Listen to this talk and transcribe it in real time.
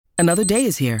Another day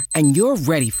is here, and you're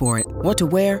ready for it. What to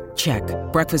wear? Check.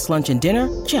 Breakfast, lunch, and dinner?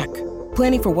 Check.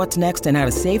 Planning for what's next and how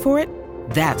to save for it?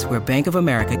 That's where Bank of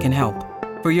America can help.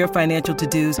 For your financial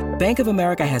to-dos, Bank of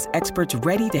America has experts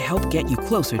ready to help get you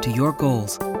closer to your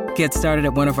goals. Get started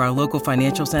at one of our local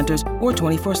financial centers or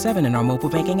 24/7 in our mobile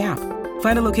banking app.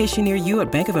 Find a location near you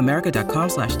at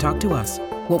bankofamerica.com/talktous.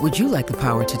 What would you like the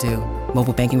power to do?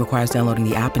 Mobile banking requires downloading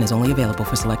the app and is only available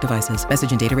for select devices.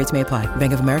 Message and data rates may apply.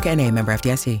 Bank of America N.A., member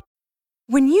FDIC.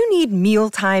 When you need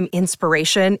mealtime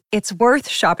inspiration, it's worth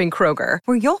shopping Kroger,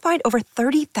 where you'll find over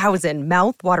 30,000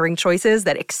 mouth-watering choices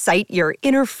that excite your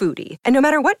inner foodie. And no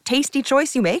matter what tasty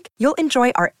choice you make, you'll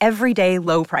enjoy our everyday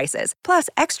low prices, plus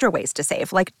extra ways to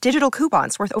save, like digital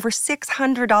coupons worth over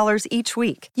 $600 each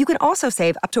week. You can also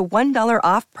save up to $1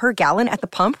 off per gallon at the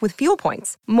pump with fuel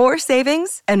points. More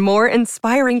savings and more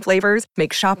inspiring flavors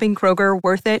make shopping Kroger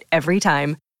worth it every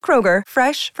time. Kroger,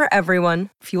 fresh for everyone.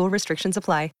 Fuel restrictions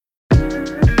apply.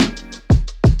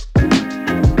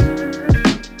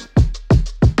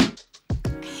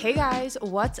 Hey guys,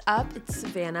 what's up? It's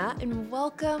Savannah, and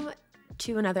welcome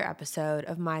to another episode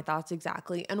of My Thoughts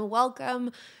Exactly, and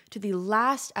welcome to the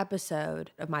last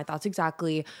episode of My Thoughts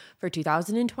Exactly for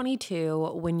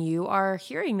 2022. When you are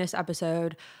hearing this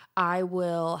episode, I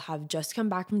will have just come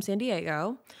back from San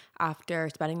Diego after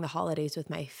spending the holidays with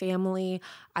my family.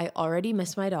 I already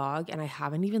miss my dog, and I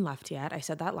haven't even left yet. I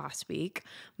said that last week,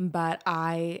 but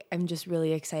I am just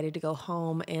really excited to go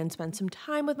home and spend some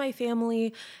time with my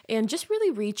family and just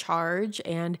really recharge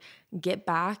and get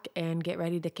back and get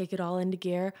ready to kick it all into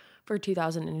gear for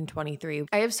 2023.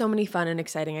 I have so many fun and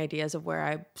exciting ideas of where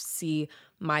I see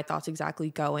My Thoughts Exactly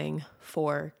going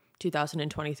for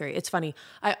 2023. It's funny.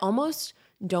 I almost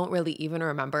don't really even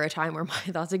remember a time where My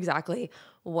Thoughts Exactly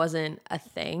wasn't a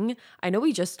thing. I know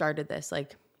we just started this,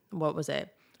 like, what was it?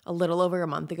 A little over a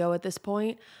month ago at this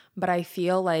point, but I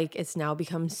feel like it's now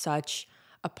become such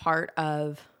a part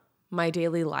of my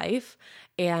daily life.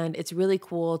 And it's really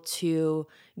cool to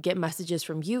get messages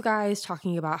from you guys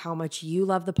talking about how much you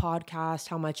love the podcast,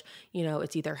 how much,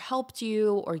 it's either helped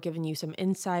you or given you some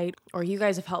insight, or you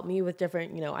guys have helped me with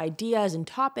different, ideas and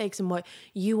topics and what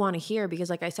you want to hear. Because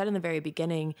like I said in the very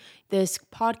beginning, this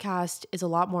podcast is a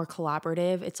lot more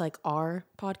collaborative. It's like our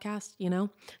podcast,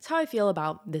 It's how I feel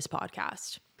about this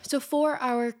podcast. So for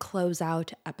our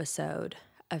closeout episode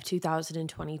of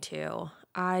 2022,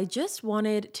 I just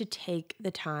wanted to take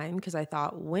the time, because I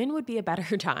thought, when would be a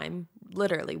better time,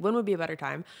 literally, when would be a better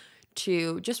time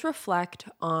to just reflect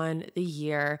on the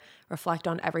year, reflect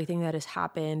on everything that has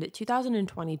happened.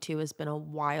 2022 has been a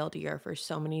wild year for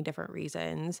so many different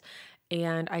reasons.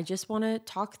 And I just want to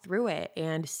talk through it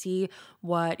and see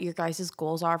what your guys'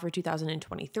 goals are for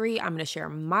 2023. I'm going to share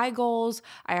my goals.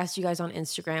 I asked you guys on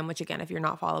Instagram, which again, if you're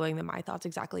not following the My Thoughts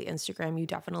Exactly Instagram, you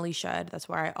definitely should. That's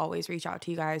where I always reach out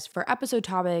to you guys for episode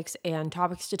topics and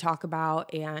topics to talk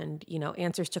about and,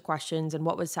 answers to questions and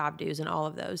what was Sav News and all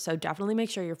of those. So definitely make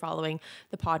sure you're following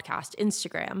the podcast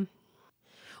Instagram.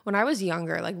 When I was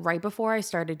younger, like right before I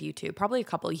started YouTube, probably a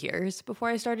couple years before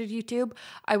I started YouTube,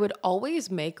 I would always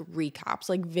make recaps,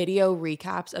 like video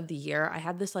recaps of the year. I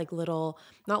had this like it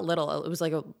was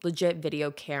like a legit video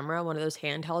camera, one of those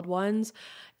handheld ones.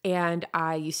 And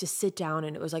I used to sit down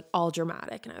and it was like all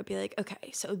dramatic. And I would be like,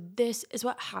 okay, so this is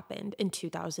what happened in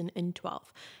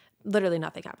 2012. Literally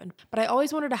nothing happened. But I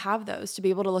always wanted to have those to be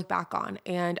able to look back on.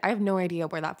 And I have no idea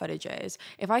where that footage is.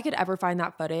 If I could ever find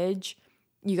that footage,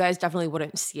 you guys definitely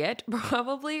wouldn't see it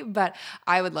probably, but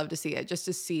I would love to see it just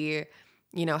to see,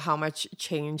 how much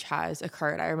change has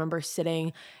occurred. I remember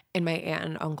sitting in my aunt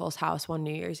and uncle's house one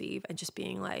New Year's Eve and just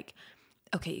being like,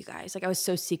 okay, you guys, like I was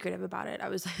so secretive about it. I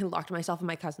was like locked myself in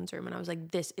my cousin's room and I was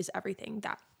like, this is everything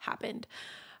that happened.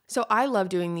 So I love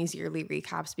doing these yearly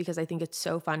recaps because I think it's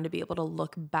so fun to be able to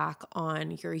look back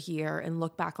on your year and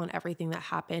look back on everything that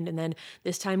happened. And then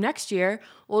this time next year,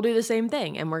 we'll do the same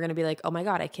thing. And we're going to be like, oh my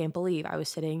God, I can't believe I was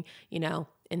sitting,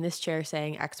 in this chair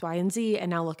saying X, Y, and Z. And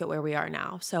now look at where we are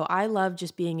now. So I love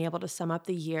just being able to sum up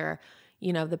the year,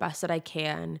 the best that I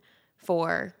can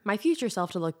for my future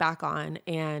self to look back on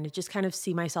and just kind of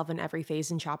see myself in every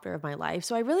phase and chapter of my life.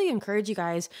 So I really encourage you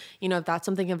guys, if that's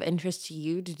something of interest to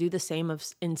you, to do the same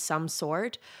in some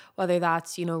sort, whether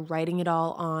that's, writing it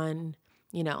all on,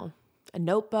 a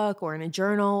notebook or in a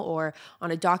journal or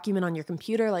on a document on your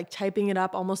computer, like typing it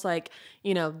up almost like,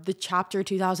 the chapter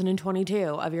 2022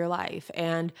 of your life.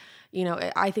 And,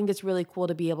 I think it's really cool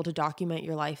to be able to document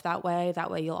your life that way.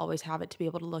 That way you'll always have it to be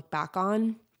able to look back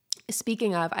on.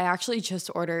 Speaking of, I actually just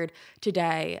ordered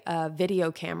today a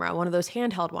video camera, one of those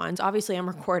handheld ones. Obviously, I'm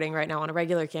recording right now on a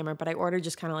regular camera, but I ordered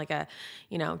just kind of like a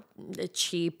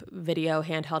cheap video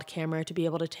handheld camera to be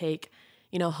able to take,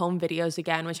 home videos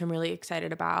again, which I'm really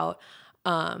excited about.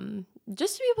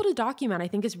 Just to be able to document, I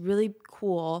think it's really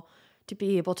cool to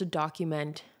be able to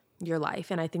document your life.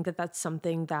 And I think that that's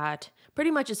something that pretty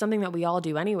much is something that we all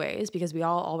do anyways, because we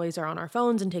all always are on our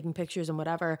phones and taking pictures and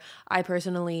whatever. I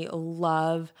personally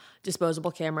love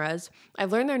disposable cameras.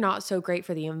 I've learned they're not so great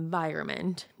for the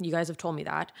environment. You guys have told me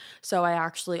that. So I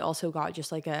actually also got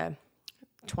just like a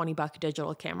 $20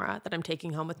 digital camera that I'm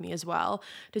taking home with me as well,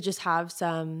 to just have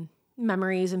some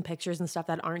memories and pictures and stuff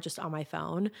that aren't just on my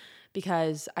phone,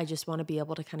 because I just want to be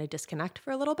able to kind of disconnect for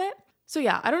a little bit. So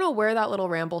yeah, I don't know where that little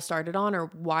ramble started on or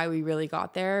why we really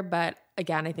got there. But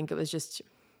again, I think it was just,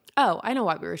 I know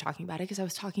why we were talking about it, because I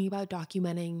was talking about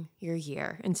documenting your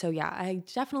year. And so yeah, I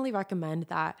definitely recommend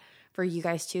that for you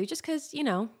guys too, just because,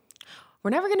 we're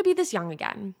never going to be this young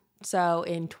again. So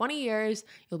in 20 years,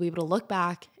 you'll be able to look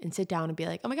back and sit down and be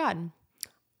like, oh my God,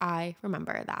 I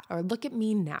remember that. Or look at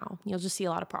me now. You'll just see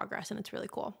a lot of progress, and it's really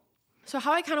cool. So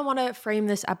how I kind of want to frame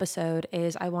this episode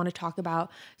is I want to talk about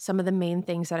some of the main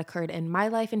things that occurred in my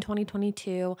life in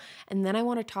 2022. And then I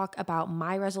want to talk about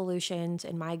my resolutions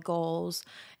and my goals.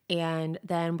 And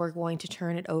then we're going to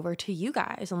turn it over to you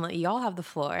guys and let y'all have the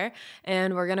floor.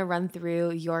 And we're going to run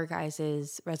through your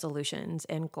guys' resolutions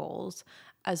and goals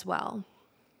as well.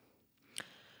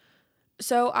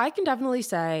 So I can definitely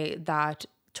say that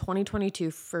 2022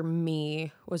 for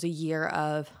me was a year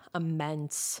of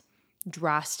immense,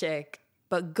 drastic,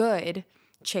 but good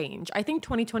change. I think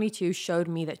 2022 showed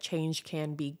me that change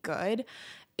can be good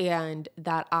and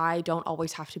that I don't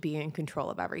always have to be in control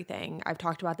of everything. I've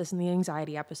talked about this in the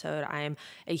anxiety episode. I'm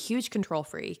a huge control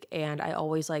freak, and I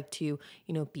always like to,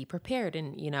 be prepared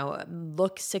and,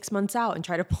 look 6 months out and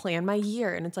try to plan my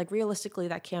year. And it's like, realistically,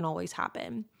 that can't always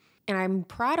happen. And I'm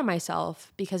proud of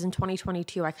myself because in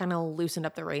 2022, I kind of loosened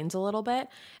up the reins a little bit.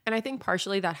 And I think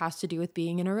partially that has to do with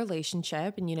being in a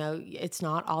relationship. And, it's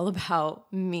not all about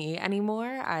me anymore.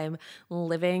 I'm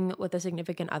living with a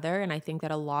significant other. And I think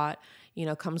that a lot,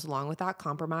 comes along with that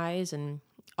compromise and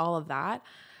all of that.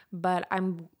 But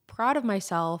I'm proud of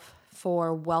myself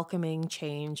for welcoming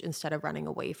change instead of running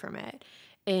away from it.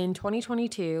 In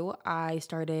 2022, I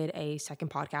started a second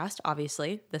podcast,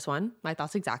 obviously, this one, My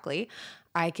Thoughts Exactly.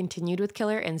 I continued with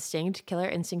Killer Instinct. Killer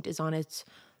Instinct is on its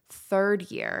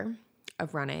 3rd year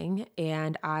of running,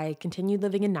 and I continued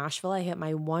living in Nashville. I hit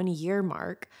my 1-year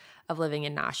mark of living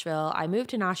in Nashville. I moved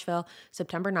to Nashville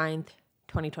September 9th,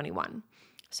 2021.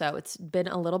 So it's been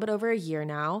a little bit over a year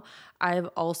now. I've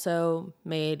also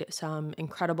made some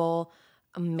incredible,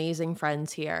 amazing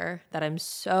friends here that I'm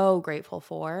so grateful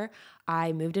for.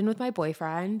 I moved in with my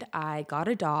boyfriend. I got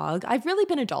a dog. I've really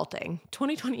been adulting.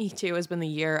 2022 has been the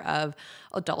year of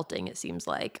adulting, it seems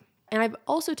like. And I've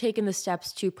also taken the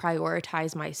steps to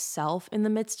prioritize myself in the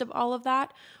midst of all of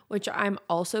that, which I'm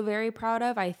also very proud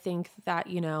of. I think that,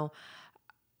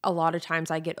 a lot of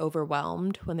times I get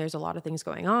overwhelmed when there's a lot of things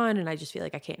going on and I just feel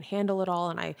like I can't handle it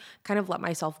all, and I kind of let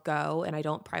myself go and I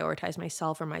don't prioritize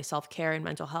myself or my self-care and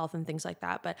mental health and things like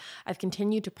that. But I've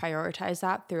continued to prioritize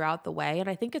that throughout the way, and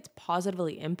I think it's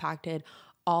positively impacted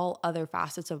all other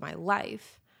facets of my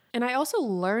life. And I also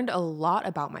learned a lot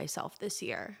about myself this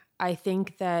year. I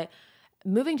think that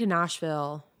moving to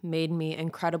Nashville made me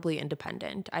incredibly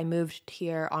independent. I moved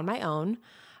here on my own.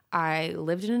 I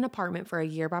lived in an apartment for a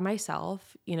year by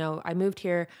myself. I moved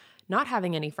here not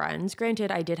having any friends.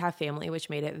 Granted, I did have family, which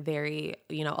made it very,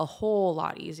 a whole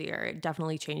lot easier. It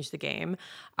definitely changed the game.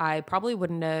 I probably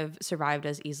wouldn't have survived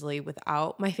as easily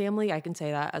without my family. I can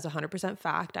say that as 100%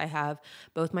 fact. I have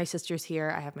both my sisters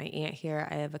here. I have my aunt here.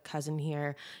 I have a cousin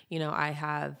here. I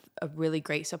have a really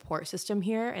great support system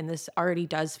here. And this already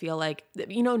does feel like,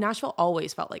 Nashville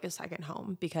always felt like a second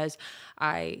home because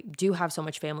I do have so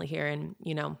much family here. And,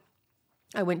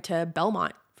 I went to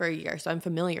Belmont for a year, so I'm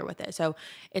familiar with it. So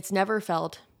it's never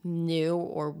felt new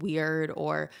or weird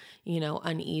or,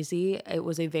 uneasy. It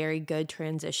was a very good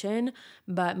transition,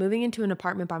 but moving into an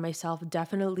apartment by myself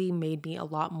definitely made me a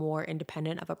lot more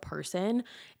independent of a person,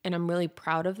 and I'm really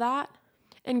proud of that.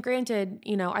 And granted,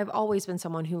 I've always been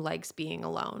someone who likes being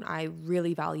alone. I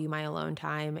really value my alone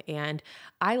time, and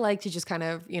I like to just kind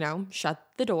of, shut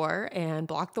the door and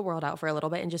block the world out for a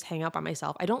little bit and just hang out by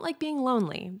myself. I don't like being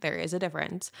lonely. There is a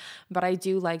difference, but I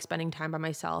do like spending time by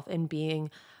myself and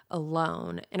being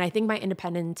alone. And I think my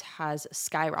independence has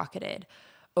skyrocketed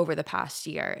over the past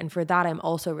year. And for that, I'm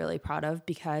also really proud of,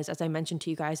 because as I mentioned to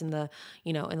you guys in the,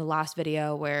 in the last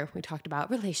video where we talked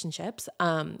about relationships,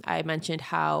 I mentioned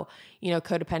how,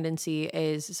 codependency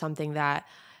is something that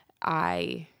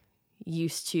I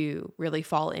used to really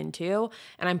fall into.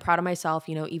 And I'm proud of myself,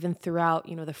 even throughout,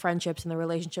 the friendships and the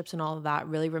relationships and all of that,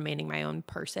 really remaining my own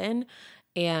person.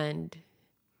 And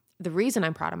the reason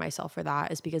I'm proud of myself for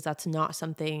that is because that's not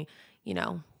something,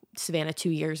 Savannah 2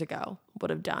 years ago would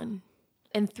have done.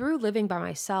 And through living by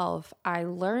myself, I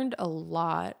learned a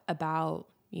lot about,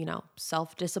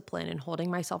 self-discipline and holding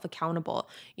myself accountable.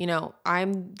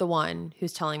 I'm the one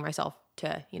who's telling myself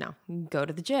to, go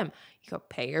to the gym, you go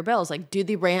pay your bills, like do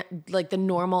the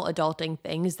normal adulting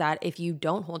things that if you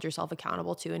don't hold yourself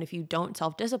accountable to, and if you don't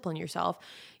self-discipline yourself,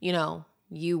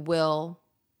 you will,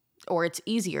 or it's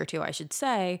easier to, I should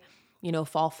say,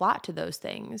 fall flat to those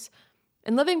things.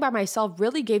 And living by myself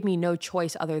really gave me no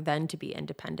choice other than to be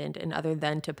independent and other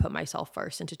than to put myself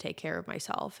first and to take care of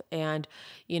myself and,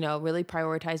 really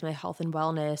prioritize my health and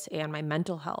wellness and my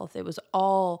mental health. It was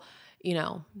all,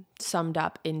 summed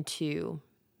up into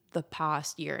the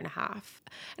past year and a half.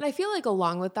 And I feel like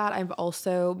along with that, I've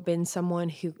also been someone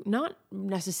who not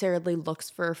necessarily looks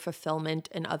for fulfillment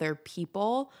in other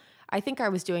people. I think I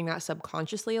was doing that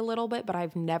subconsciously a little bit, but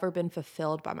I've never been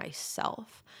fulfilled by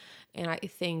myself. And I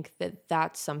think that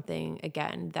that's something,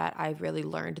 again, that I've really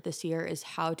learned this year is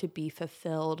how to be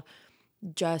fulfilled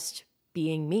just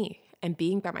being me and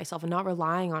being by myself and not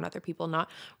relying on other people, not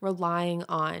relying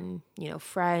on,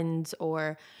 friends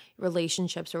or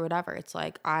relationships or whatever. It's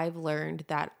like I've learned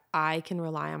that I can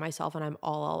rely on myself and I'm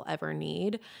all I'll ever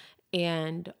need.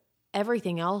 And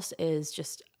everything else is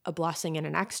just a blessing and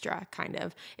an extra, kind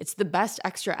of. It's the best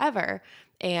extra ever.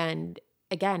 And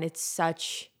again, it's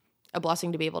such a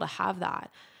blessing to be able to have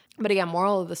that. But again,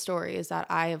 moral of the story is that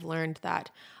I have learned that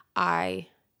I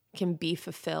can be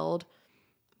fulfilled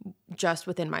just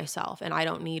within myself, and I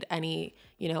don't need any,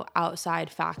 outside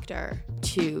factor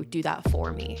to do that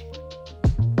for me.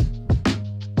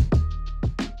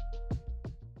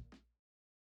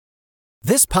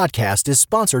 This podcast is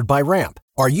sponsored by Ramp.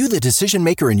 Are you the decision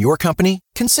maker in your company?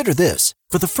 Consider this.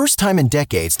 For the first time in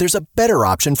decades, there's a better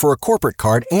option for a corporate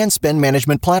card and spend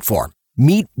management platform.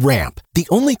 Meet Ramp, the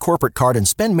only corporate card and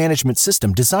spend management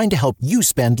system designed to help you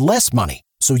spend less money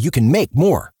so you can make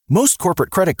more. Most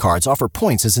corporate credit cards offer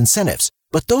points as incentives,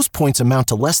 but those points amount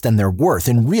to less than their worth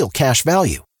in real cash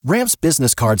value. Ramp's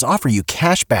business cards offer you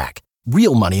cash back,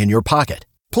 real money in your pocket.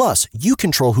 Plus, you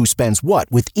control who spends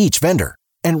what with each vendor.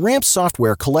 And Ramp's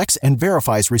software collects and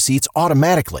verifies receipts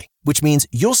automatically, which means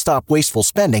you'll stop wasteful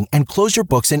spending and close your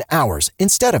books in hours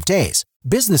instead of days.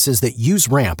 Businesses that use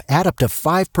Ramp add up to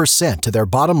 5% to their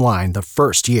bottom line the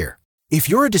first year. If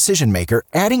you're a decision maker,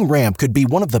 adding Ramp could be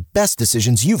one of the best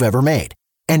decisions you've ever made.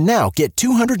 And now get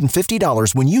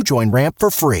 $250 when you join Ramp for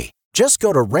free. Just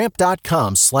go to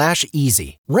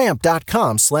ramp.com/easy.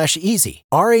 Ramp.com/easy.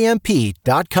 RAMP.com/easy.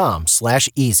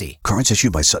 Cards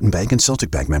issued by Sutton Bank and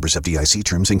Celtic Bank, members of FDIC.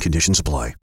 Terms and conditions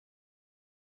apply.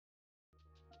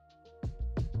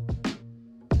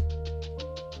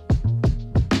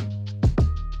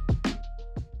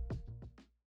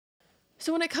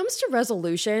 So when it comes to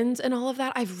resolutions and all of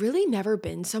that, I've really never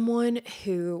been someone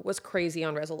who was crazy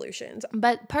on resolutions.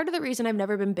 But part of the reason I've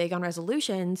never been big on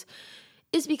resolutions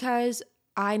is because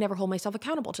I never hold myself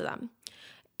accountable to them.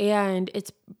 And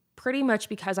it's pretty much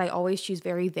because I always choose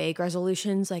very vague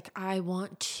resolutions. Like I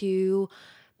want to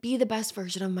be the best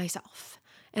version of myself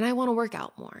and I want to work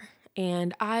out more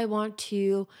and I want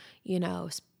to,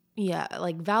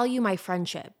 value my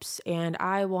friendships and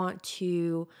I want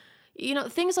to,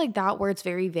 things like that where it's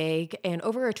very vague, and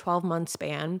over a 12-month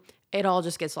span, it all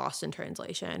just gets lost in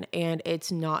translation. And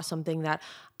it's not something that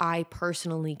I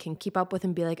personally can keep up with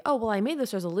and be like, oh, well, I made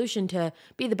this resolution to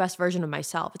be the best version of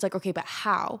myself. It's like, okay, but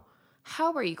how?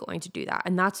 How are you going to do that?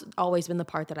 And that's always been the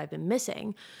part that I've been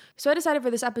missing. So I decided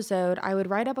for this episode, I would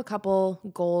write up a couple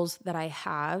goals that I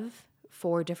have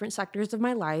for different sectors of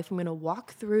my life. I'm going to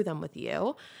walk through them with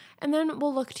you, and then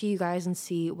we'll look to you guys and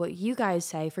see what you guys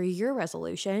say for your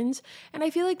resolutions. And I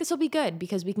feel like this will be good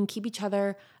because we can keep each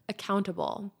other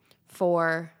accountable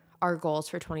for our goals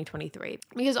for 2023.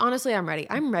 Because honestly, I'm ready.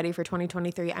 I'm ready for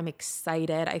 2023. I'm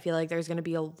excited. I feel like there's going to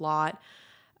be a lot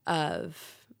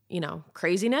of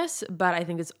craziness, but I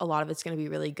think a lot of it's going to be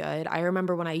really good. I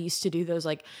remember when I used to do those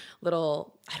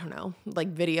little,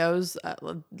 videos,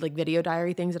 video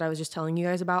diary things that I was just telling you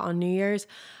guys about on New Year's.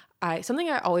 Something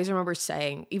I always remember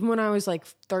saying, even when I was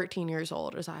 13 years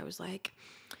old, is I was like,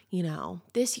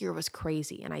 this year was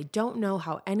crazy and I don't know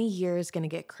how any year is going to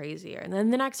get crazier. And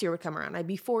then the next year would come around, I'd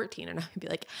be 14 and I'd be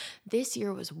like, this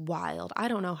year was wild. I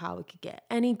don't know how it could get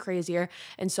any crazier,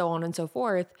 and so on and so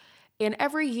forth. And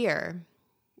every year,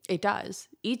 it does.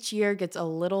 Each year gets a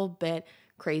little bit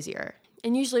crazier.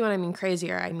 And usually when I mean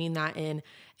crazier, I mean that in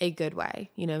a good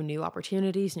way. New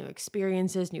opportunities, new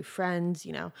experiences, new friends,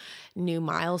 new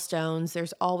milestones.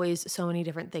 There's always so many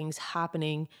different things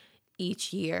happening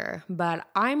each year. But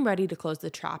I'm ready to close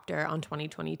the chapter on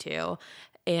 2022.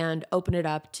 and open it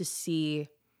up to see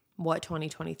what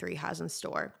 2023 has in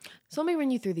store. So let me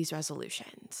run you through these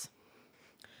resolutions.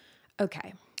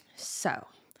 Okay, so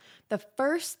the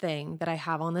first thing that I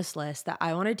have on this list that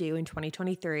I want to do in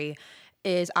 2023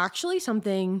 is actually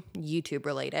something YouTube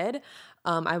related.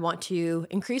 I want to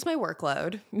increase my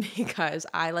workload because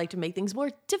I like to make things more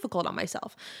difficult on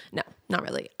myself. No, not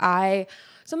really.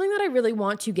 Something that I really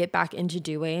want to get back into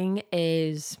doing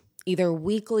is either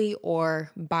weekly or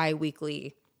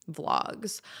bi-weekly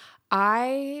vlogs.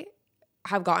 I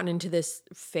have gotten into this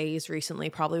phase recently,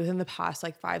 probably within the past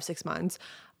like 5-6 months.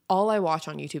 All I watch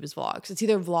on YouTube is vlogs. It's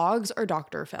either vlogs or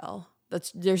Dr. Phil.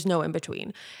 There's no in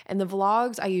between. And the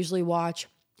vlogs I usually watch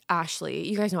Ashley.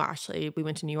 You guys know Ashley. We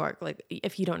went to New York. Like,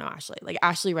 if you don't know Ashley, like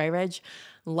Ashley Rayridge,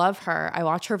 love her. I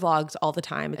watch her vlogs all the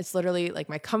time. It's literally like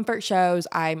my comfort shows.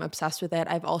 I'm obsessed with it.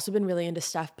 I've also been really into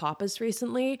Steph Pappas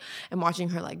recently and watching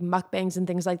her like mukbangs and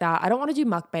things like that. I don't want to do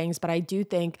mukbangs, but I do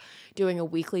think doing a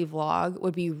weekly vlog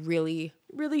would be really,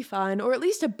 really fun, or at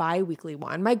least a bi-weekly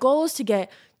one. My goal is to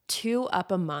get 2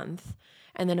 up a month.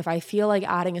 And then if I feel like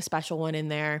adding a special one in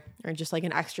there or just like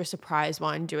an extra surprise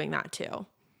one, doing that too.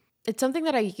 It's something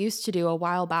that I used to do a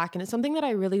while back, and it's something that I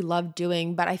really love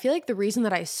doing, but I feel like the reason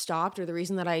that I stopped, or the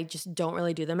reason that I just don't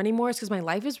really do them anymore, is because my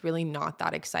life is really not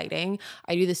that exciting.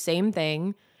 I do the same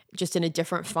thing, just in a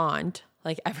different font,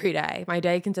 like every day. My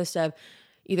day consists of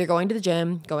either going to the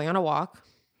gym, going on a walk,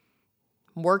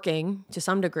 working to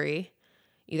some degree,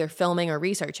 either filming or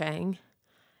researching,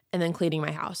 and then cleaning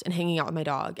my house and hanging out with my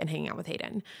dog and hanging out with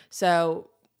Hayden. So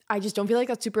I just don't feel like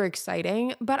that's super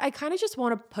exciting, but I kind of just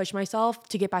want to push myself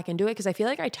to get back into it because I feel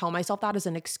like I tell myself that as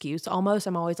an excuse almost.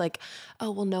 I'm always like,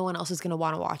 oh, well, no one else is going to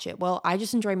want to watch it. Well, I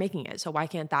just enjoy making it, so why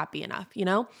can't that be enough, you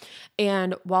know?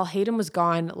 And while Hayden was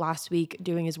gone last week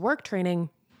doing his work training,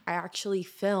 I actually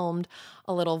filmed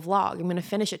a little vlog. I'm going to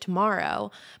finish it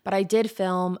tomorrow, but I did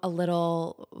film a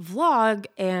little vlog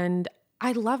and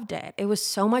I loved it. It was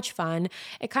so much fun.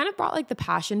 It kind of brought like the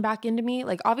passion back into me.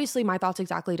 Like obviously My Thoughts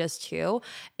Exactly does too.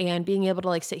 And being able to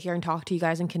like sit here and talk to you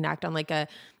guys and connect on like a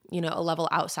level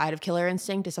outside of Killer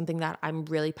Instinct is something that I'm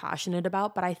really passionate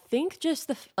about. But I think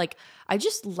just I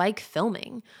just like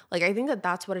filming. Like I think that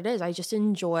that's what it is. I just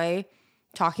enjoy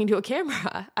talking to a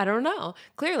camera. I don't know.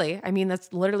 Clearly. I mean,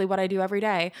 that's literally what I do every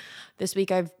day. This week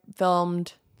I've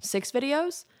filmed 6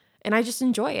 videos and I just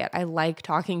enjoy it. I like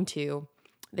talking to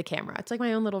the camera. It's like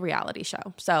my own little reality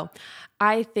show. So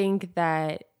I think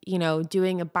that,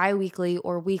 doing a bi-weekly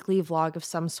or weekly vlog of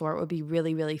some sort would be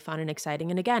really, really fun and exciting.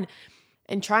 And again,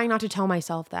 and trying not to tell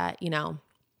myself that,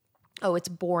 oh, it's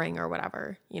boring or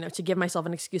whatever, to give myself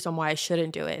an excuse on why I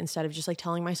shouldn't do it instead of just like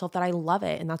telling myself that I love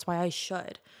it and that's why I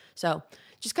should. So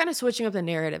just kind of switching up the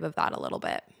narrative of that a little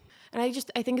bit. And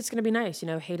I think it's going to be nice.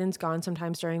 Hayden's gone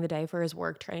sometimes during the day for his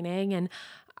work training and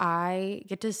I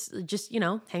get to just,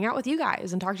 hang out with you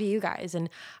guys and talk to you guys. And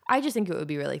I just think it would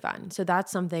be really fun. So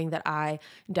that's something that I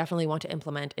definitely want to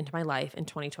implement into my life in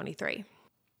 2023.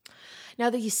 Now,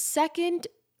 the second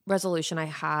resolution I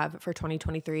have for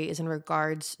 2023 is in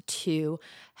regards to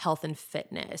health and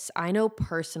fitness. I know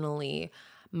personally,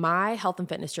 my health and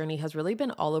fitness journey has really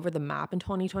been all over the map in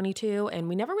 2022, and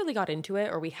we never really got into it,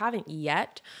 or we haven't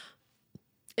yet.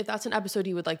 If that's an episode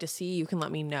you would like to see, you can let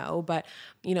me know. But,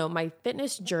 my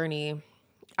fitness journey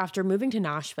after moving to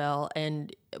Nashville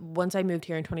and once I moved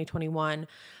here in 2021,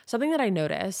 something that I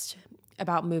noticed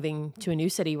about moving to a new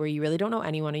city where you really don't know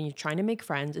anyone and you're trying to make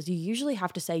friends is you usually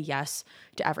have to say yes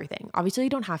to everything. Obviously, you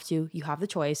don't have to. You have the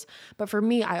choice. But for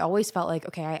me, I always felt like,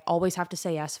 okay, I always have to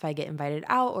say yes if I get invited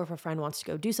out or if a friend wants to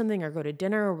go do something or go to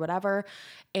dinner or whatever.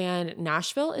 And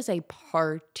Nashville is a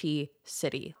party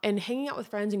city. And hanging out with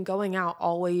friends and going out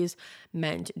always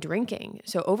meant drinking.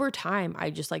 So over time, I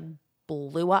just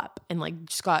blew up and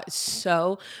just got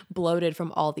so bloated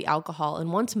from all the alcohol.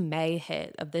 And once May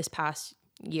hit of this past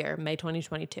year, May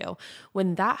 2022,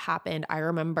 when that happened, I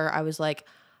remember I was like,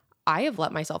 I have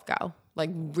let myself go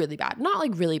really bad.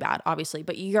 Not really bad, obviously,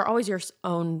 but you're always your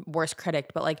own worst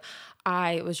critic. But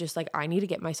I was just I need to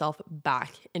get myself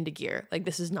back into gear.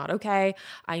 This is not okay.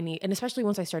 And especially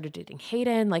once I started dating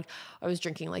Hayden, I was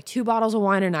drinking 2 bottles of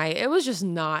wine a night. It was just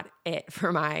not it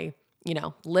for my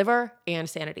liver and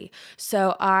sanity.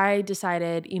 So I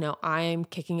decided, I'm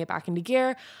kicking it back into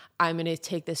gear. I'm going to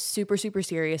take this super, super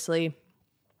seriously.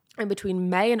 And between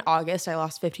May and August, I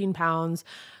lost 15 pounds,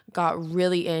 got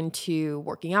really into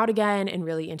working out again and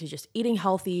really into just eating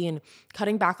healthy and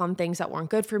cutting back on things that weren't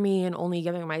good for me and only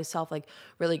giving myself like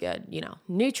really good,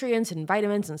 nutrients and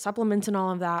vitamins and supplements and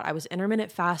all of that. I was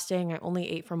intermittent fasting. I only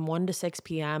ate from 1 to 6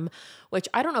 p.m., which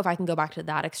I don't know if I can go back to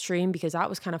that extreme because that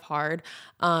was kind of hard.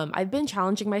 I've been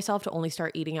challenging myself to only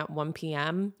start eating at 1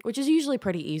 p.m., which is usually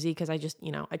pretty easy because I just,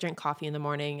 I drink coffee in the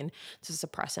morning and it's a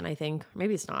suppressant, I think.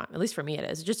 Maybe it's not. At least for me it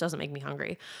is. It just doesn't make me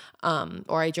hungry.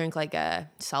 Or I drink like a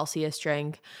Celsius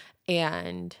drink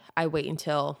and I wait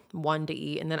until 1 to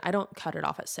eat, and then I don't cut it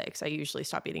off at 6. I usually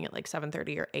stop eating at like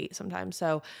 7:30 or 8 sometimes.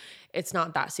 So it's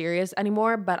not that serious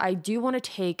anymore, but I do want to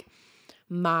take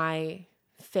my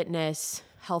fitness,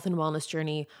 health and wellness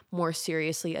journey more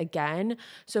seriously again.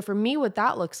 So for me, what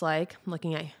that looks like, I'm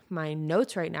looking at my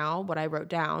notes right now, what I wrote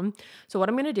down. So what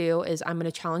I'm going to do is I'm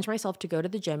going to challenge myself to go to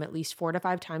the gym at least 4 to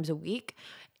 5 times a week.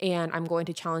 And I'm going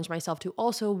to challenge myself to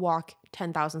also walk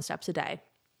 10,000 steps a day.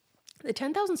 The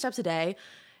 10,000 steps a day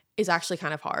is actually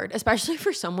kind of hard, especially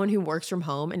for someone who works from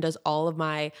home and does all of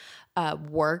my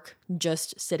work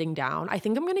just sitting down. I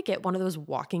think I'm going to get one of those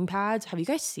walking pads. Have you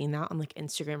guys seen that on like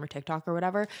Instagram or TikTok or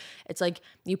whatever? It's like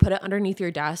you put it underneath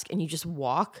your desk and you just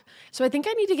walk. So I think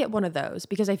I need to get one of those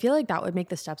because I feel like that would make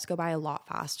the steps go by a lot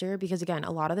faster because again,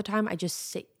 a lot of the time I just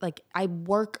sit, like I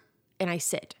work and I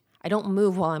sit. I don't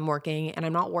move while I'm working, and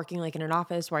I'm not working like in an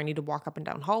office where I need to walk up and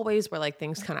down hallways where like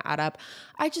things kind of add up.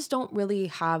 I just don't really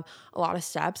have a lot of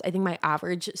steps. I think my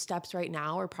average steps right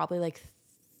now are probably like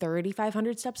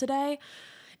 3,500 steps a day.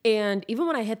 And even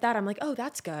when I hit that, I'm like, oh,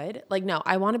 that's good. Like, no,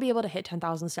 I want to be able to hit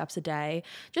 10,000 steps a day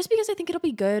just because I think it'll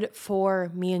be good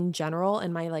for me in general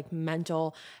and my like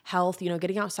mental health,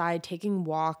 getting outside, taking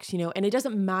walks, and it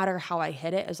doesn't matter how I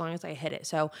hit it as long as I hit it.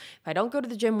 So if I don't go to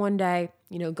the gym one day,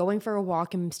 going for a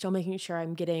walk, I'm still making sure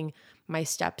I'm getting my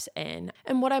steps in.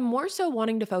 And what I'm more so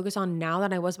wanting to focus on now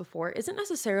than I was before isn't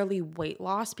necessarily weight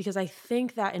loss, because I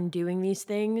think that in doing these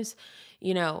things,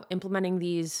 implementing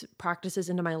these practices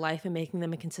into my life and making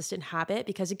them a consistent habit,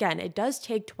 because again, it does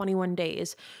take 21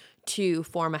 days to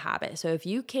form a habit. So if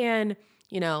you can,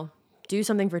 do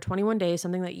something for 21 days,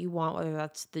 something that you want, whether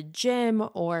that's the gym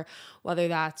or whether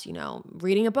that's,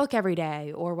 reading a book every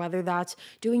day or whether that's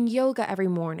doing yoga every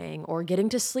morning or getting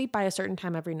to sleep by a certain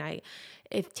time every night,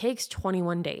 it takes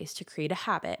 21 days to create a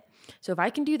habit. So if I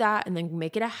can do that and then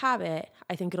make it a habit,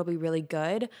 I think it'll be really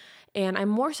good. And I'm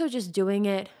more so just doing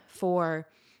it for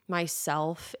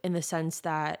myself in the sense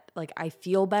that like I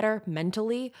feel better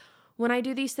mentally when I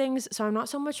do these things. So I'm not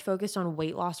so much focused on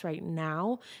weight loss right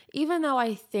now, even though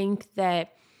I think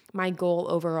that my goal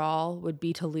overall would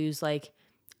be to lose like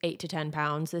 8 to 10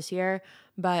 pounds this year,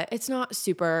 but it's not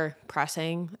super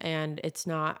pressing and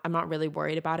I'm not really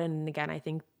worried about it. And again, I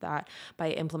think that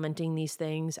by implementing these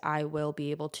things, I will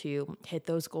be able to hit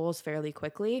those goals fairly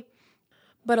quickly.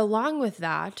 But along with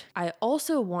that, I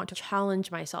also want to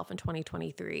challenge myself in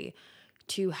 2023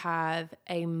 to have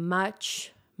a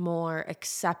much more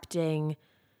accepting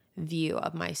view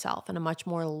of myself and a much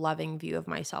more loving view of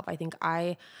myself. I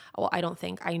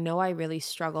know I really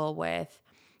struggle with,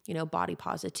 body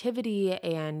positivity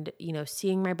and,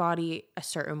 seeing my body a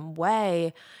certain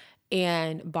way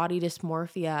and body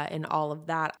dysmorphia and all of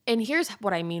that. And here's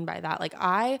what I mean by that. Like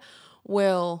I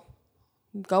will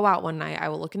go out one night, I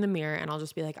will look in the mirror and I'll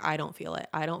just be like, I don't feel it.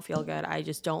 I don't feel good. I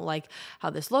just don't like how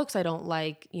this looks. I don't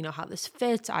like, how this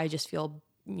fits. I just feel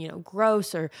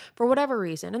gross or for whatever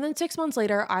reason. And then 6 months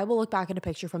later, I will look back at a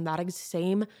picture from that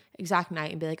same exact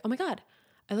night and be like, oh my God,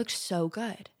 I look so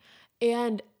good.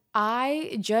 And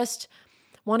I just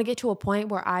want to get to a point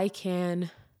where I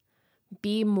can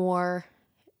be more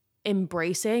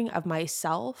embracing of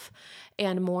myself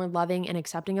and more loving and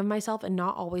accepting of myself and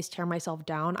not always tear myself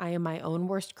down. I am my own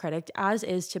worst critic, as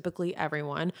is typically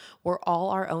everyone. We're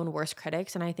all our own worst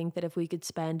critics. And I think that if we could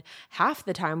spend half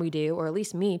the time we do, or at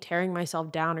least me, tearing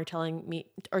myself down or telling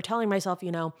myself,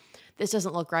 this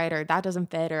doesn't look right or that doesn't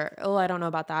fit or, oh, I don't know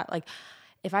about that. Like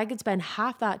if I could spend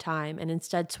half that time and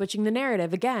instead switching the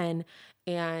narrative again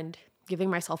and giving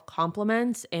myself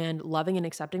compliments and loving and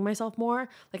accepting myself more.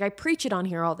 Like I preach it on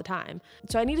here all the time.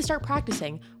 So I need to start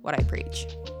practicing what I preach.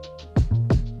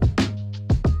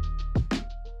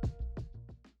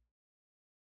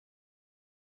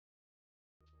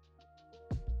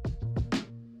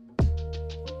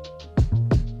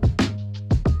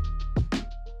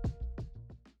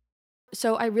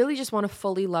 So I really just want to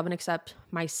fully love and accept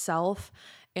myself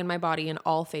and my body in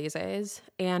all phases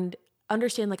and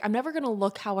understand like I'm never going to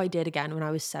look how I did again when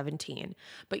I was 17.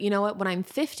 But you know what? When I'm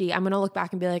 50, I'm going to look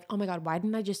back and be like, oh my God, why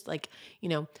didn't I just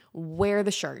wear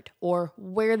the shirt or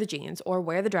wear the jeans or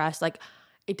wear the dress? Like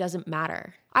it doesn't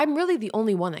matter. I'm really the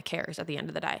only one that cares at the end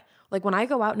of the day. Like when I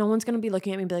go out, no one's going to be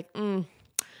looking at me and be like,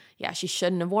 yeah, she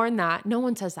shouldn't have worn that. No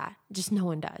one says that. Just no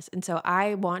one does. And so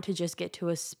I want to just get to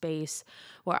a space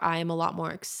where I am a lot more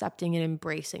accepting and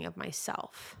embracing of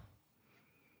myself.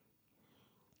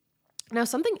 Now,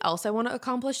 something else I want to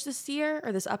accomplish this year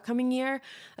or this upcoming year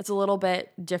that's a little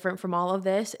bit different from all of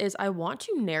this is I want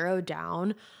to narrow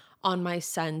down on my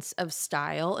sense of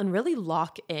style and really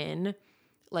lock in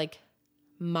like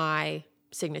my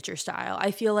signature style.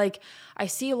 I feel like I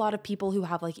see a lot of people who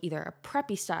have like either a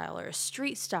preppy style or a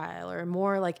street style or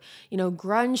more like,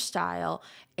 grunge style,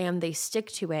 and they stick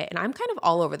to it. And I'm kind of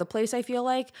all over the place, I feel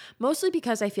like, mostly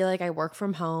because I feel like I work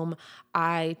from home.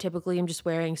 I typically am just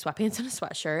wearing sweatpants and a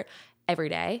sweatshirt every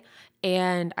day.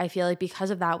 And I feel like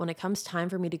because of that, when it comes time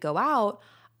for me to go out,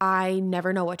 I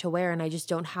never know what to wear and I just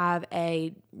don't have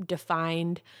a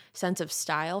defined sense of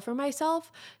style for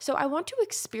myself. So I want to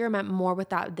experiment more with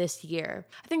that this year.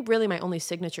 I think really my only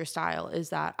signature style is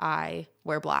that I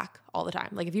wear black all the time.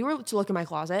 Like if you were to look in my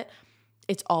closet,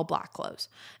 it's all black clothes.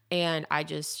 And I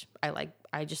just like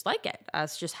it.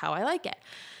 That's just how I like it.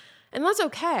 And that's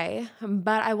okay,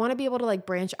 but I want to be able to like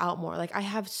branch out more. Like I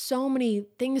have so many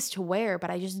things to wear, but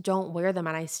I just don't wear them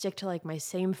and I stick to like my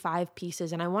same 5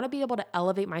 pieces and I want to be able to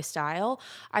elevate my style.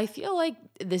 I feel like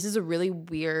this is a really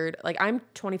weird, like I'm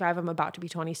 25, I'm about to be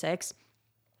 26.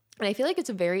 And I feel like it's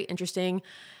a very interesting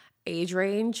age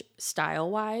range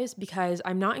style-wise because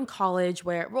I'm not in college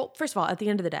where, well, first of all, at the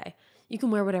end of the day, you can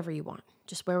wear whatever you want.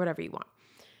 Just wear whatever you want.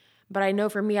 But I know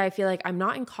for me, I feel like I'm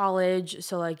not in college.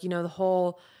 So like, the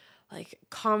whole like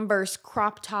Converse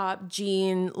crop top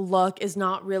jean look is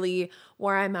not really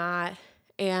where I'm at.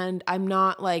 And I'm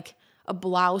not like a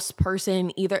blouse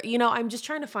person either. I'm just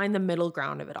trying to find the middle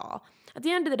ground of it all. At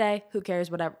the end of the day, who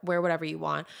cares? Wear whatever you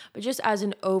want. But just as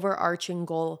an overarching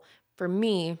goal for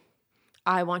me,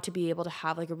 I want to be able to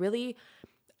have like a really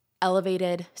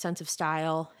elevated sense of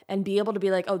style and be able to be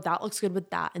like, oh, that looks good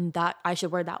with that. And that I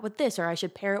should wear that with this, or I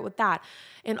should pair it with that.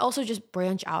 And also just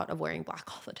branch out of wearing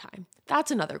black all the time.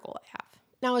 That's another goal I have.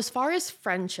 Now, as far as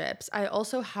friendships, I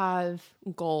also have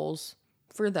goals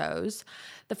for those.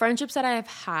 The friendships that I have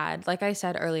had, like I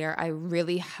said earlier, I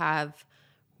really have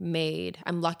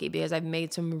I'm lucky because I've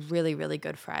made some really, really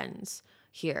good friends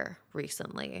here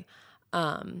recently.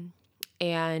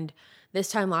 And this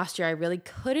time last year, I really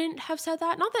couldn't have said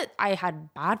that. Not that I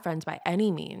had bad friends by any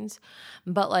means,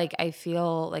 but like I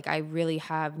feel like I really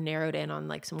have narrowed in on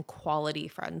like some quality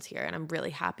friends here, and I'm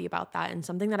really happy about that. And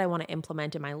something that I want to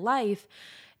implement in my life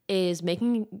is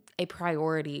making a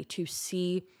priority to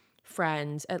see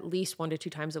friends at least 1 to 2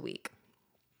 times a week,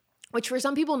 which for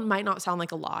some people might not sound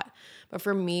like a lot, but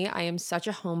for me, I am such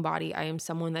a homebody. I am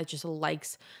someone that just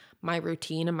likes my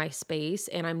routine and my space,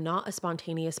 and I'm not a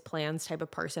spontaneous plans type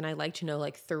of person. I like to know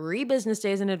like 3 business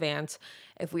days in advance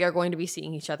if we are going to be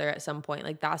seeing each other at some point.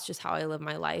 Like that's just how I live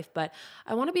my life, but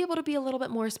I want to be able to be a little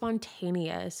bit more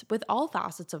spontaneous with all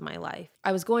facets of my life.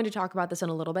 I was going to talk about this in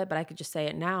a little bit, but I could just say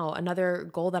it now. Another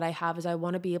goal that I have is I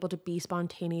want to be able to be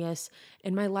spontaneous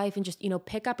in my life and just,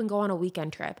 pick up and go on a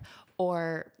weekend trip,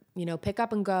 or pick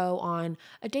up and go on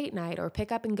a date night, or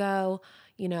pick up and go,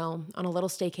 on a little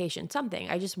staycation, something.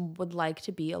 I just would like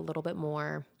to be a little bit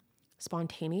more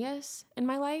spontaneous in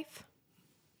my life.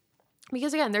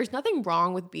 Because again, there's nothing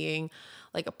wrong with being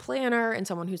like a planner and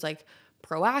someone who's like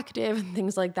proactive and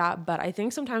things like that. But I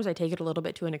think sometimes I take it a little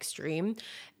bit to an extreme.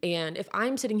 And if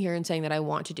I'm sitting here and saying that I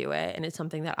want to do it and it's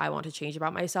something that I want to change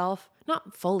about myself,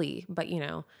 not fully, but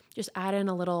just add in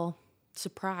a little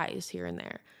surprise here and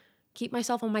there. Keep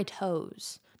myself on my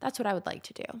toes. That's what I would like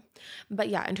to do. But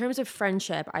yeah, in terms of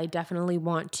friendship, I definitely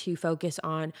want to focus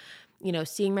on,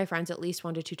 seeing my friends at least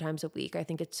 1 to 2 times a week. I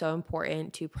think it's so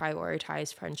important to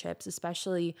prioritize friendships,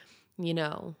 especially,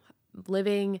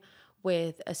 living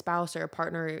with a spouse or a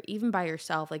partner, even by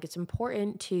yourself. Like it's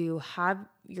important to have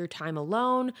your time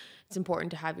alone. It's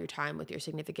important to have your time with your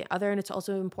significant other. And it's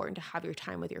also important to have your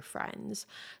time with your friends.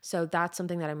 So that's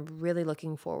something that I'm really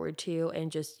looking forward to,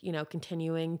 and just,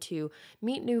 continuing to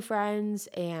meet new friends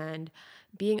and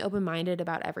being open-minded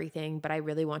about everything. But I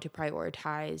really want to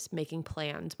prioritize making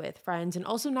plans with friends, and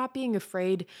also not being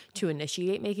afraid to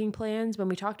initiate making plans. When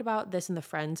we talked about this in the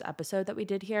Friends episode that we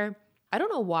did here, I don't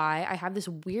know why I have this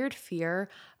weird fear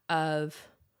of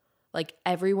like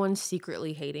everyone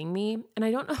secretly hating me. And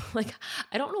I don't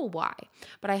know why,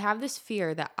 but I have this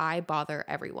fear that I bother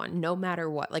everyone no matter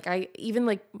what. Like even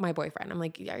like my boyfriend, I'm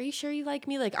like, are you sure you like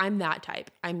me? Like I'm that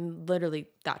type. I'm literally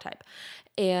that type.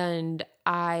 And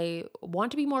I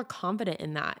want to be more confident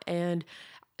in that. And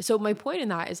so my point in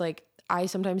that is like, I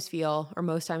sometimes feel, or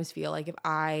most times feel like if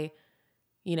I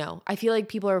I feel like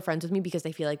people are friends with me because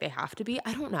they feel like they have to be.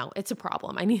 I don't know. It's a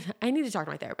problem. I need to talk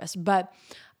to my therapist, but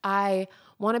I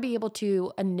want to be able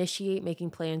to initiate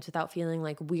making plans without feeling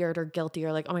like weird or guilty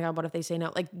or like, oh my God, what if they say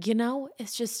no? Like,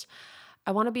 it's just,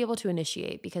 I want to be able to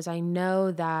initiate because I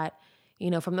know that,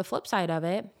 from the flip side of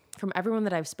it, from everyone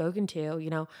that I've spoken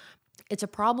to, it's a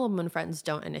problem when friends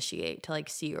don't initiate to like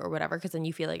see you or whatever, because then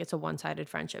you feel like it's a one-sided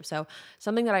friendship. So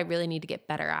something that I really need to get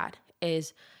better at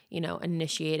is,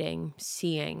 initiating,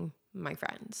 seeing my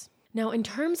friends. Now, in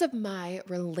terms of my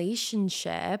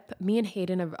relationship, me and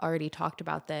Hayden have already talked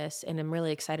about this, and I'm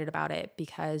really excited about it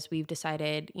because we've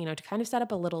decided, to kind of set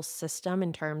up a little system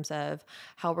in terms of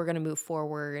how we're going to move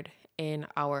forward in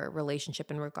our relationship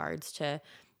in regards to,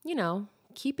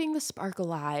 keeping the spark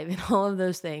alive and all of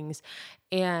those things.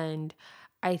 And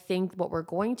I think what we're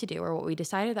going to do, or what we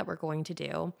decided that we're going to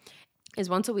do, is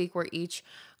once a week, we're each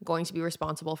going to be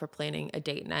responsible for planning a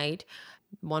date night.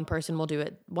 One person will do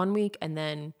it one week, and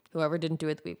then whoever didn't do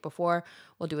it the week before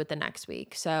will do it the next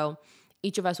week. So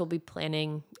each of us will be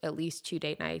planning at least 2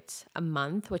 date nights a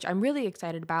month, which I'm really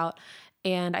excited about.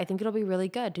 And I think it'll be really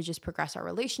good to just progress our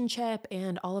relationship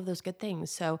and all of those good things.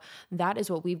 So that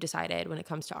is what we've decided when it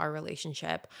comes to our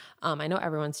relationship. I know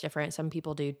everyone's different. Some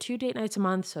people do 2 date nights a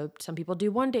month. So some people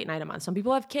do 1 date night a month. Some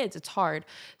people have kids. It's hard.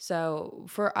 So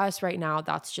for us right now,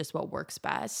 that's just what works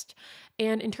best.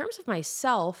 And in terms of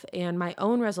myself and my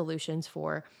own resolutions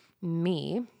for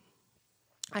me,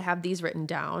 I have these written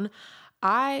down.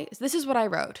 This is what I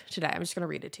wrote today. I'm just going to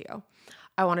read it to you.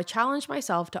 I want to challenge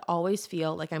myself to always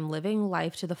feel like I'm living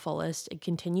life to the fullest and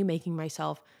continue making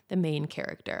myself the main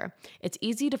character. It's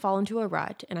easy to fall into a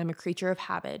rut, and I'm a creature of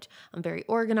habit. I'm very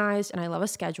organized, and I love a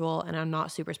schedule, and I'm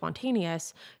not super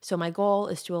spontaneous. So my goal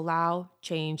is to allow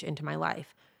change into my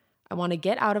life. I want to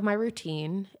get out of my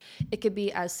routine. It could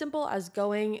be as simple as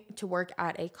going to work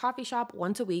at a coffee shop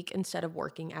once a week instead of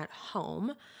working at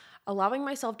home. Allowing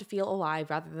myself to feel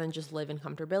alive rather than just live in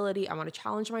comfortability. I want to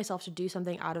challenge myself to do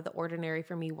something out of the ordinary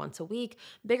for me once a week.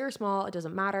 Big or small, it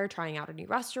doesn't matter. Trying out a new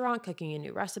restaurant, cooking a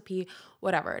new recipe,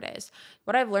 whatever it is.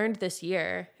 What I've learned this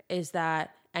year is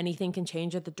that anything can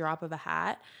change at the drop of a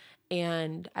hat.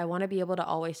 And I want to be able to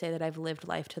always say that I've lived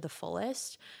life to the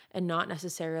fullest and not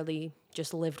necessarily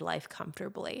just lived life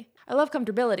comfortably. I love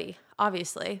comfortability,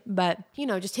 obviously, but,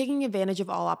 just taking advantage of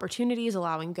all opportunities,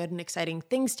 allowing good and exciting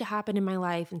things to happen in my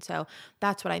life. And so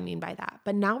that's what I mean by that.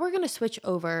 But now we're going to switch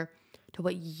over to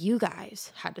what you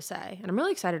guys had to say. And I'm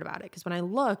really excited about it because when I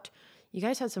looked, you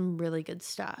guys had some really good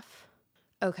stuff.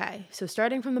 Okay, so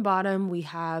starting from the bottom, we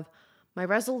have my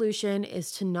resolution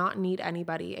is to not need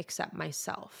anybody except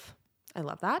myself. I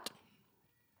love that.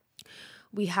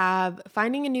 We have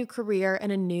finding a new career and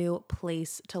a new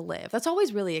place to live. That's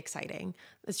always really exciting.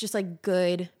 It's just like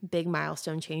good, big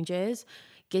milestone changes.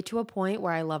 Get to a point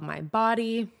where I love my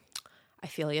body. I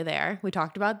feel you there. We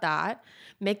talked about that.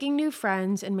 Making new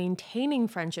friends and maintaining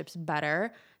friendships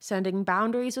better. Setting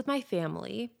boundaries with my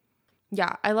family.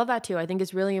 Yeah, I love that too. I think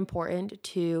it's really important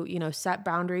to, set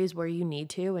boundaries where you need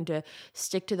to and to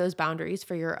stick to those boundaries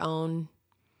for your own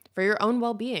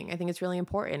well-being. I think it's really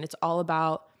important. It's all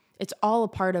a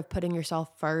part of putting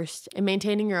yourself first and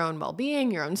maintaining your own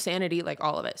well-being, your own sanity, like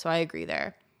all of it. So I agree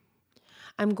there.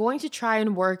 I'm going to try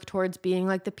and work towards being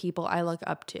like the people I look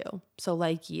up to. So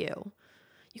like you.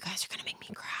 You guys are going to make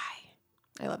me cry.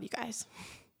 I love you guys.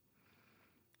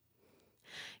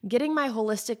 Getting my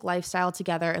holistic lifestyle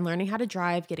together and learning how to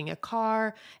drive, getting a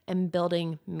car, and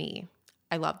building me.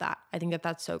 I love that. I think that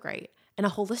that's so great. And a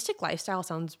holistic lifestyle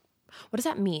what does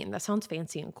that mean? That sounds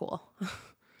fancy and cool.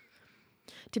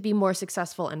 To be more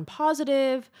successful and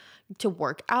positive, to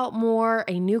work out more,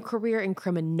 a new career in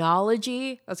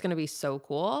criminology. That's going to be so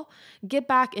cool. Get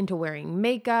back into wearing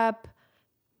makeup,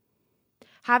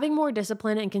 having more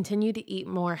discipline and continue to eat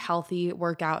more healthy,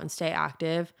 work out, and stay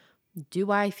active.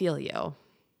 Do I feel you?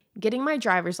 Getting my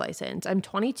driver's license. I'm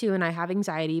 22 and I have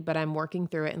anxiety, but I'm working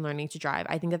through it and learning to drive.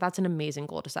 I think that that's an amazing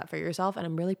goal to set for yourself. And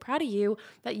I'm really proud of you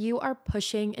that you are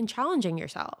pushing and challenging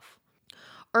yourself.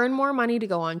 Earn more money to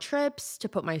go on trips, to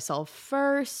put myself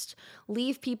first,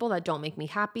 leave people that don't make me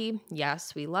happy.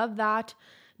 Yes, we love that.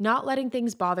 Not letting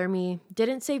things bother me.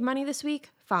 Didn't save money this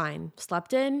week? Fine.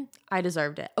 Slept in? I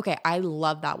deserved it. Okay, I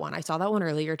love that one. I saw that one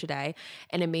earlier today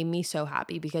and it made me so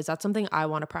happy because that's something I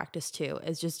want to practice too,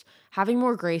 is just having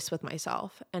more grace with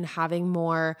myself and having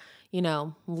more,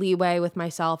 leeway with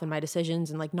myself and my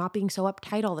decisions and like not being so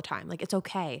uptight all the time. Like it's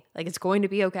okay. Like it's going to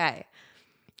be okay.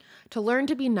 To learn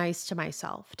to be nice to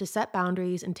myself, to set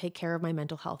boundaries and take care of my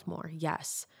mental health more.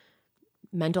 Yes.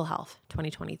 Mental health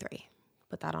 2023.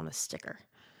 Put that on a sticker.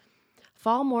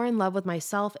 fall more in love with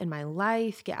myself and my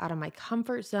life, get out of my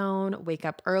comfort zone, wake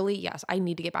up early. Yes, I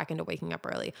need to get back into waking up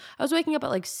early. I was waking up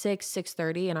at like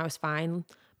 6:30 and I was fine.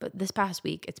 But this past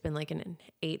week, it's been like an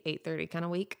 8:30 kind of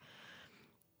week.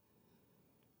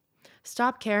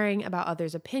 Stop caring about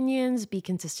others' opinions. Be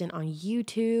consistent on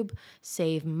YouTube.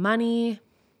 Save money.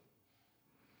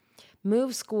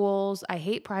 Move schools. I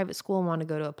hate private school and want to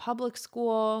go to a public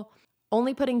school.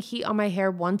 Only putting heat on my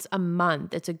hair once a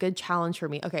month. It's a good challenge for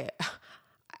me. Okay,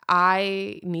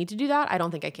 I need to do that. I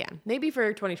don't think I can. Maybe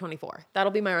for 2024.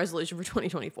 That'll be my resolution for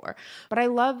 2024. But I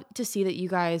love to see that you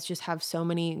guys just have so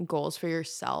many goals for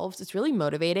yourselves. It's really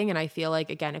motivating. And I feel like,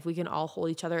 again, if we can all hold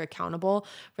each other accountable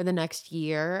for the next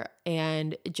year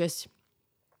and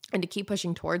to keep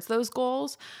pushing towards those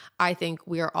goals, I think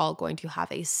we are all going to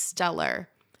have a stellar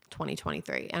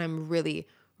 2023. And I'm really,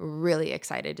 really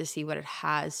excited to see what it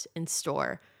has in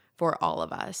store for all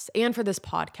of us and for this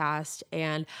podcast.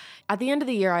 And at the end of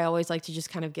the year, I always like to just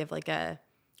kind of give like a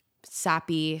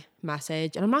sappy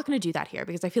message. And I'm not going to do that here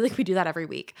because I feel like we do that every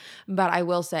week. But I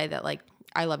will say that, like,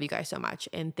 I love you guys so much.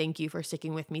 And thank you for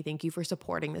sticking with me. Thank you for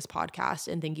supporting this podcast.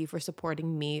 And thank you for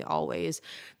supporting me always.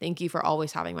 Thank you for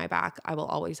always having my back. I will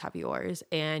always have yours.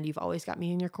 And you've always got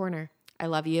me in your corner. I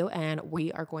love you. And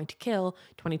we are going to kill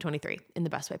 2023 in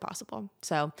the best way possible.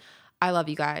 So I love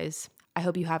you guys. I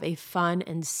hope you have a fun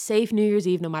and safe New Year's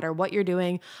Eve, no matter what you're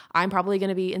doing. I'm probably going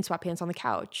to be in sweatpants on the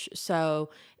couch.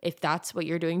 So if that's what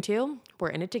you're doing too, we're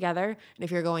in it together. And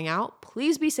if you're going out,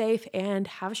 please be safe and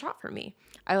have a shot for me.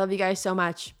 I love you guys so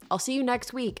much. I'll see you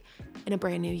next week in a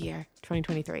brand new year,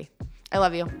 2023. I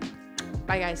love you.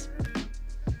 Bye, guys.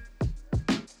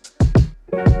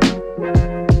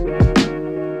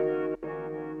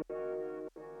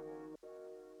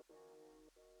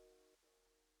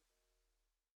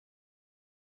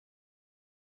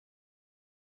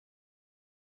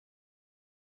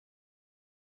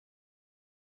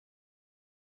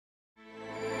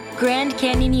 Grand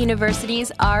Canyon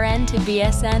University's RN to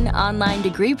BSN online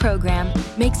degree program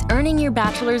makes earning your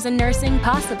bachelor's in nursing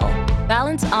possible.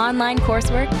 Balance online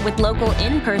coursework with local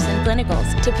in-person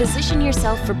clinicals to position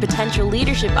yourself for potential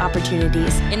leadership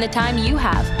opportunities in the time you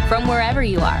have from wherever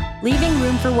you are, leaving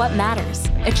room for what matters.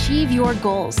 Achieve your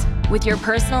goals with your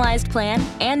personalized plan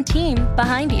and team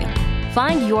behind you.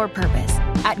 Find your purpose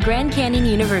at Grand Canyon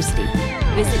University.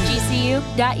 Visit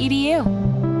gcu.edu.